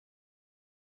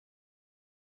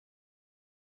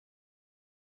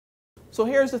So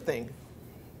here's the thing.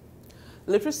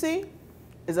 Literacy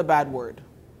is a bad word.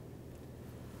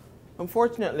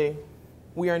 Unfortunately,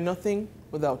 we are nothing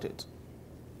without it.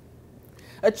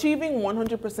 Achieving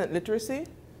 100% literacy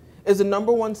is the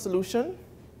 #1 solution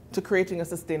to creating a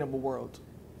sustainable world.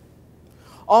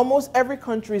 Almost every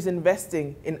country is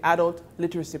investing in adult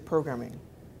literacy programming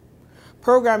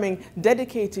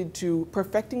dedicated to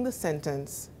perfecting the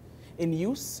sentence in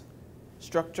use,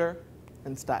 structure,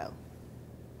 and style.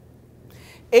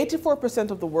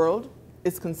 84% of the world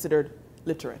is considered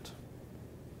literate,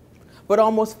 but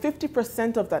almost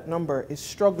 50% of that number is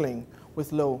struggling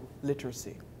with low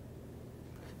literacy.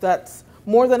 That's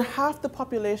more than half the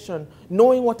population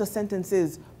knowing what a sentence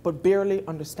is, but barely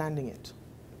understanding it.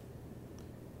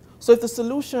 So if the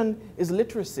solution is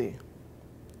literacy,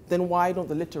 then why don't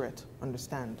the literate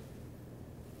understand?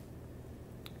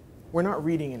 We're not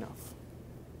reading enough.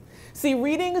 See,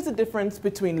 reading is the difference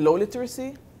between low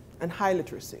literacy and high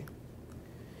literacy.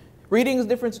 Reading is the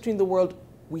difference between the world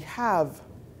we have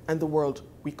and the world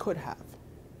we could have.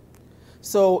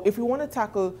 So if we want to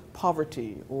tackle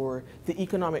poverty or the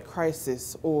economic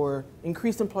crisis or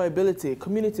increased employability,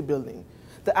 community building,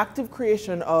 the active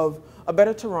creation of a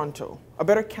better Toronto, a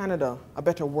better Canada, a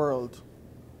better world,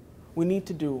 we need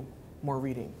to do more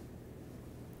reading.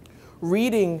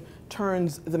 Reading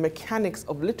turns the mechanics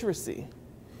of literacy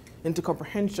into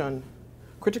comprehension,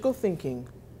 critical thinking,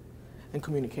 and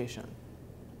communication.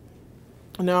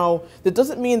 Now, that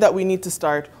doesn't mean that we need to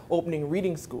start opening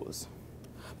reading schools.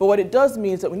 But what it does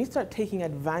mean is that we need to start taking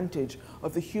advantage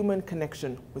of the human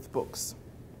connection with books.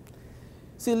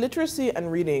 See, literacy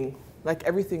and reading, like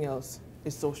everything else,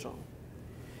 is social.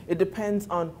 It depends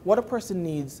on what a person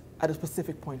needs at a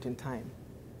specific point in time.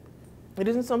 It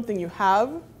isn't something you have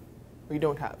or you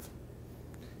don't have.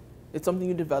 It's something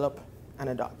you develop and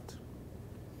adopt.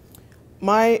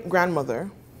 My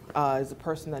grandmother is the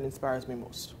person that inspires me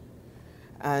most.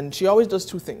 And she always does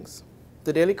two things: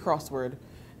 the daily crossword,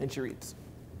 and she reads.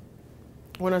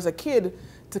 When I was a kid,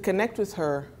 to connect with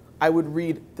her, I would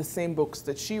read the same books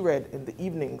that she read in the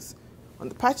evenings on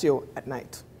the patio at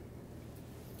night.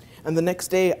 And the next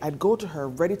day, I'd go to her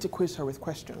ready to quiz her with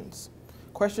questions.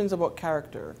 Questions about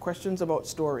character, questions about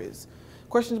stories,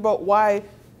 questions about why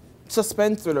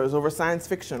suspense thrillers over science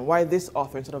fiction, why this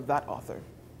author instead of that author.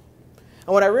 And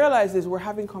what I realized is we're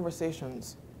having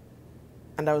conversations,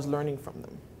 and I was learning from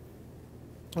them.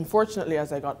 Unfortunately,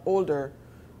 as I got older,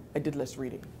 I did less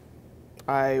reading.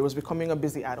 I was becoming a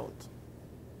busy adult.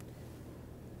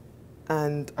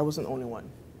 And I wasn't the only one.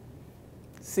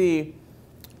 See,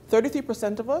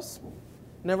 33% of us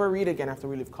never read again after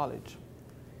we leave college.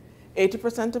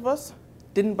 80% of us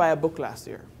didn't buy a book last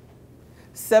year.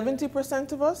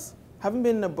 70% of us haven't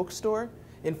been in a bookstore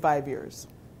in 5 years.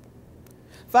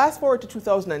 Fast forward to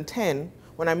 2010,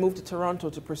 when I moved to Toronto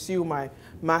to pursue my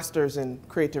master's in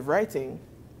creative writing,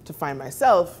 to find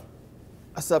myself,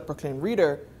 a self-proclaimed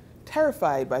reader,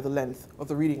 terrified by the length of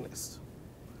the reading list.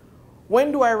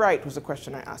 When do I write was the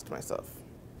question I asked myself.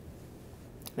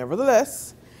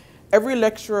 Nevertheless, every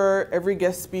lecturer, every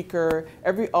guest speaker,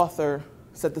 every author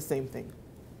said the same thing.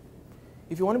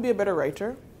 If you want to be a better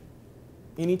writer,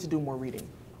 you need to do more reading.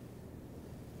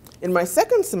 In my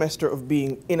second semester of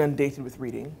being inundated with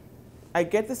reading, I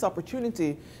get this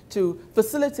opportunity to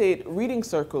facilitate reading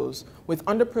circles with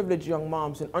underprivileged young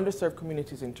moms in underserved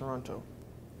communities in Toronto.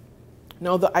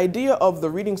 Now, the idea of the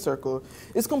reading circle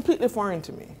is completely foreign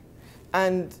to me.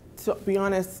 And to be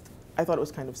honest, I thought it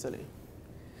was kind of silly.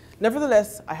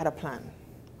 Nevertheless, I had a plan.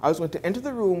 I was going to enter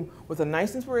the room with a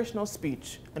nice inspirational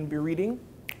speech and be reading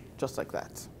just like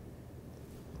that.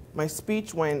 My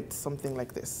speech went something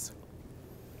like this.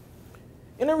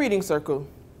 In a reading circle,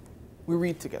 we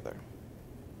read together.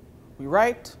 We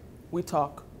write, we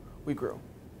talk, we grow.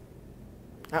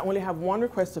 I only have one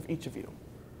request of each of you,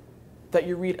 that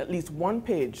you read at least one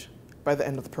page by the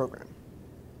end of the program.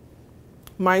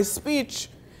 My speech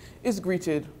is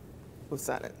greeted with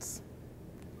silence.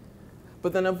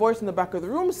 But then a voice in the back of the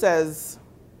room says,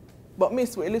 "But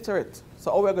miss, we're illiterate, so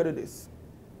how are we going to do this?"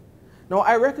 Now,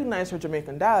 I recognize her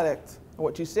Jamaican dialect, and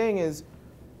what she's saying is,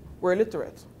 we're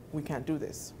illiterate, we can't do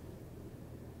this.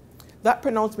 That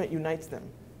pronouncement unites them.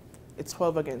 It's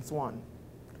 12 against 1.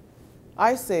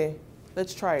 I say,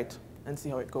 let's try it and see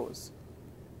how it goes.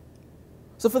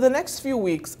 So for the next few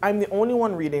weeks, I'm the only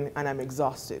one reading and I'm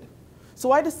exhausted.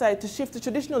 So I decided to shift to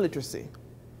traditional literacy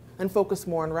and focus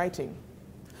more on writing.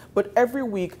 But every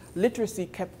week, literacy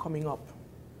kept coming up.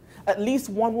 At least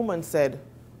one woman said,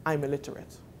 "I'm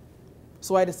illiterate."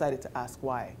 So I decided to ask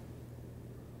why.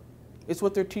 It's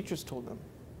what their teachers told them.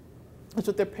 It's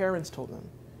what their parents told them.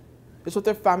 It's what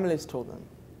their families told them.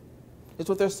 It's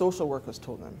what their social workers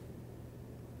told them,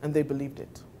 and they believed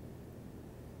it.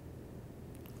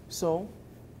 So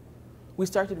we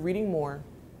started reading more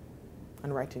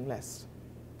and writing less.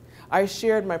 I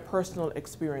shared my personal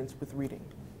experience with reading.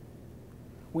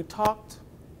 We talked,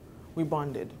 we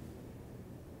bonded.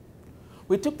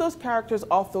 We took those characters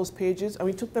off those pages and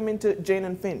we took them into Jane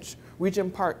and Finch,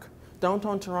 Regent Park,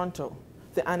 downtown Toronto,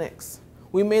 the Annex.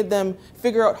 We made them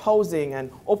figure out housing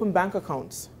and open bank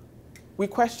accounts. We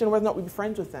questioned whether or not we'd be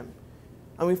friends with them.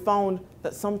 And we found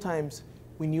that sometimes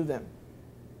we knew them.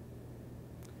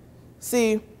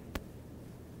 See,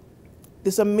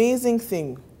 this amazing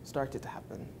thing started to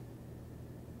happen.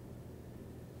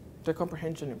 Their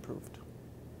comprehension improved.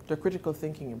 Their critical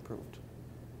thinking improved.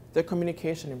 Their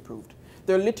communication improved.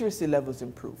 Their literacy levels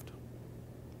improved.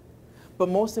 But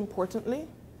most importantly,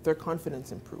 their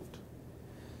confidence improved.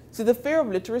 See, the fear of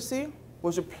literacy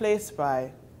was replaced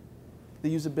by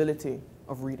the usability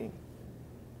of reading.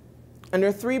 And there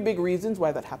are three big reasons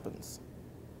why that happens.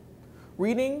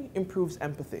 Reading improves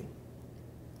empathy.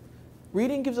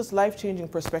 Reading gives us life-changing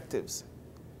perspectives.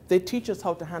 They teach us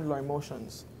how to handle our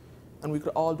emotions, and we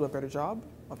could all do a better job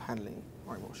of handling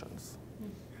our emotions.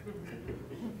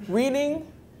 Reading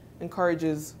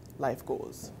encourages life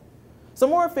goals.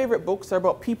 Some of our favorite books are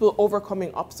about people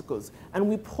overcoming obstacles, and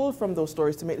we pull from those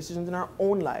stories to make decisions in our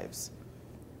own lives.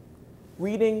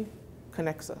 Reading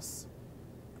connects us.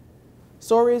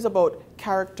 Stories about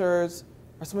characters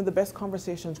are some of the best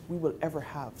conversations we will ever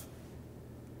have.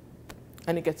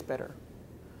 And it gets better.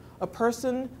 A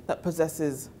person that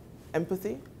possesses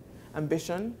empathy,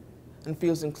 ambition, and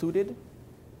feels included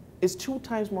is 2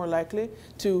 times more likely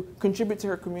to contribute to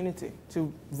her community,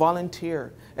 to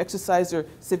volunteer, exercise their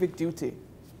civic duty,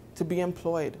 to be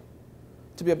employed,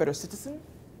 to be a better citizen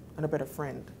and a better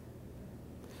friend.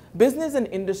 Business and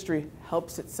industry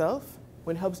helps itself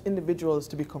when it helps individuals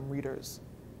to become readers.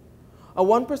 A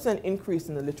 1% increase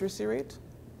in the literacy rate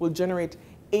will generate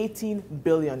 $18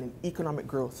 billion in economic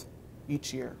growth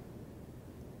each year.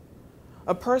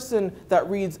 A person that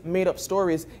reads made-up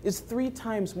stories is 3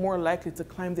 times more likely to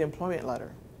climb the employment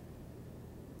ladder.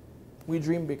 We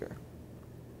dream bigger.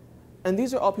 And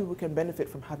these are all people who can benefit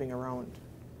from having around.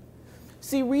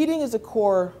 See, reading is the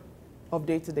core of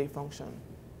day-to-day function.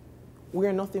 We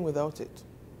are nothing without it.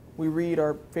 We read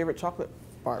our favorite chocolate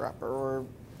bar wrapper, or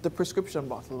the prescription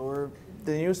bottle, or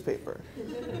the newspaper.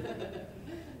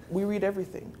 We read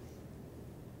everything.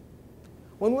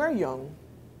 When we're young,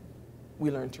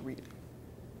 we learn to read.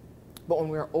 But when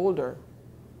we're older,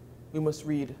 we must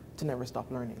read to never stop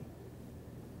learning.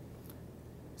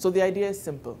 So the idea is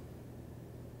simple.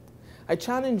 I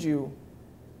challenge you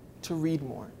to read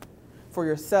more for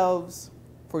yourselves,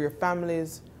 for your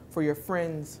families, for your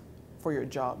friends, for your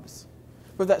jobs,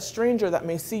 for that stranger that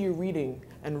may see you reading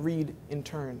and read in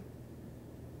turn.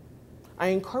 I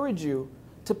encourage you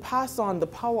to pass on the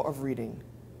power of reading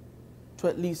to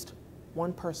at least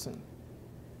one person,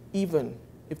 even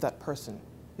if that person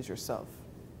is yourself.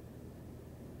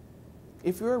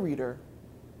 If you're a reader,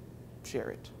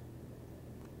 share it.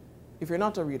 If you're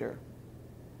not a reader,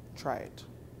 try it.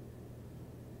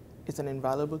 It's an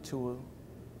invaluable tool,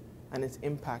 and its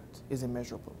impact is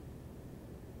immeasurable.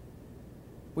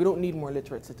 We don't need more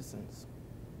literate citizens.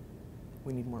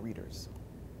 We need more readers.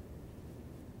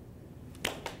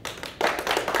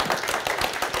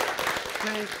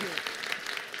 Thank you.